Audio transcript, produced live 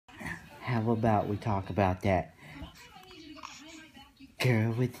How about we talk about that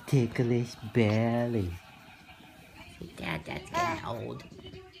girl with the ticklish belly? Dad, that's getting old.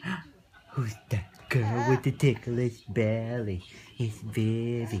 Who's that girl with the ticklish belly? It's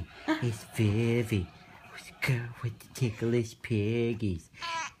Vivi. It's Vivi. Who's the girl with the ticklish piggies?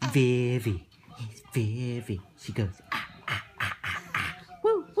 Vivi. It's Vivi. She goes, ah, ah, ah, ah, ah.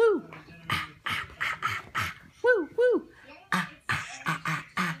 Woo, woo. Ah, ah, ah, ah, ah. Woo, woo. Ah, ah, ah, ah,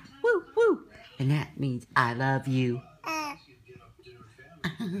 ah. Woo, woo. And that means I love you.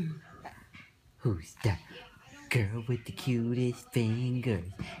 Who's that girl with the cutest fingers?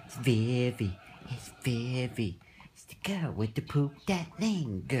 It's Vivi. It's Vivi. It's the girl with the poop that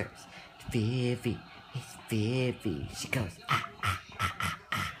lingers. It's Vivi. It's Vivi. She goes, ah, ah, ah, ah,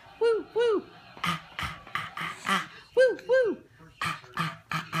 ah. Woo, woo. Ah, ah, ah, ah, ah. Woo, woo. Ah, ah,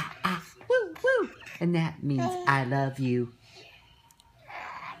 ah, ah, ah. Woo, woo. And that means I love you.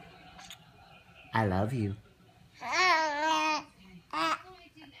 I love you.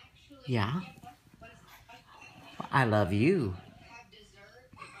 Yeah? I love you.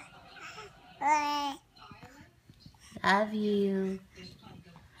 Love you.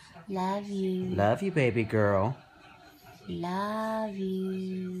 Love you. Love you, baby girl. Love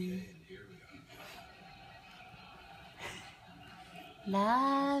you.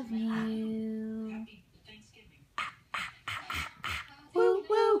 Love you.